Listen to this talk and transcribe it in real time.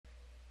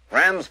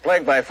Rams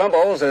plagued by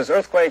fumbles as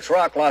earthquakes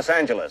rock Los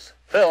Angeles.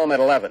 Film at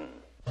 11.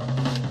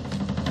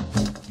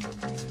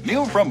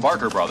 New from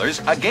Barker Brothers,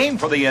 a game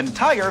for the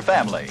entire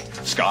family.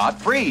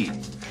 Scot-free.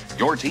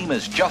 Your team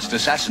has just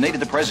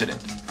assassinated the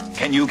president.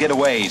 Can you get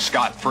away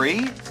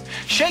scot-free?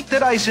 Shake the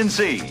dice and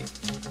see.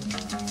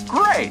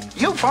 Great,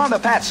 you found a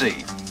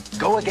patsy.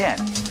 Go again.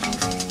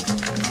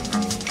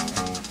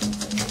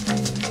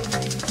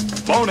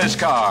 Bonus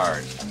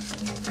card.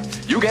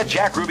 You get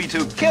Jack Ruby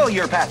to kill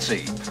your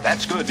patsy.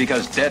 That's good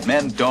because dead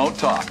men don't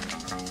talk.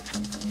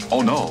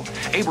 Oh no,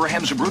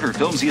 Abraham Zapruder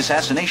films the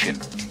assassination.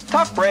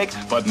 Tough break,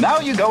 but now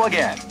you go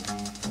again.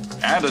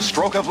 And a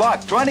stroke of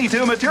luck,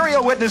 22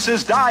 material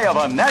witnesses die of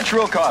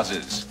unnatural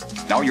causes.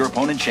 Now your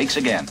opponent shakes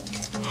again.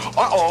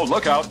 Uh-oh,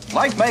 look out.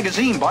 Life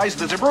magazine buys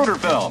the Zapruder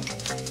film.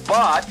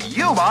 But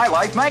you buy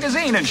Life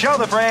magazine and show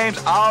the frames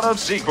out of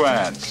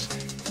sequence.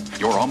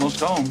 You're almost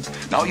home.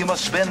 Now you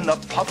must spin the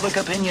public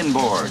opinion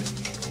board.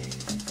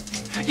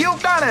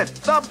 You've done it!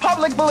 The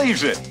public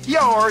believes it.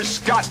 You're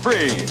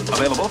scot-free.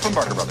 Available from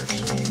Barker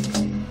Brothers.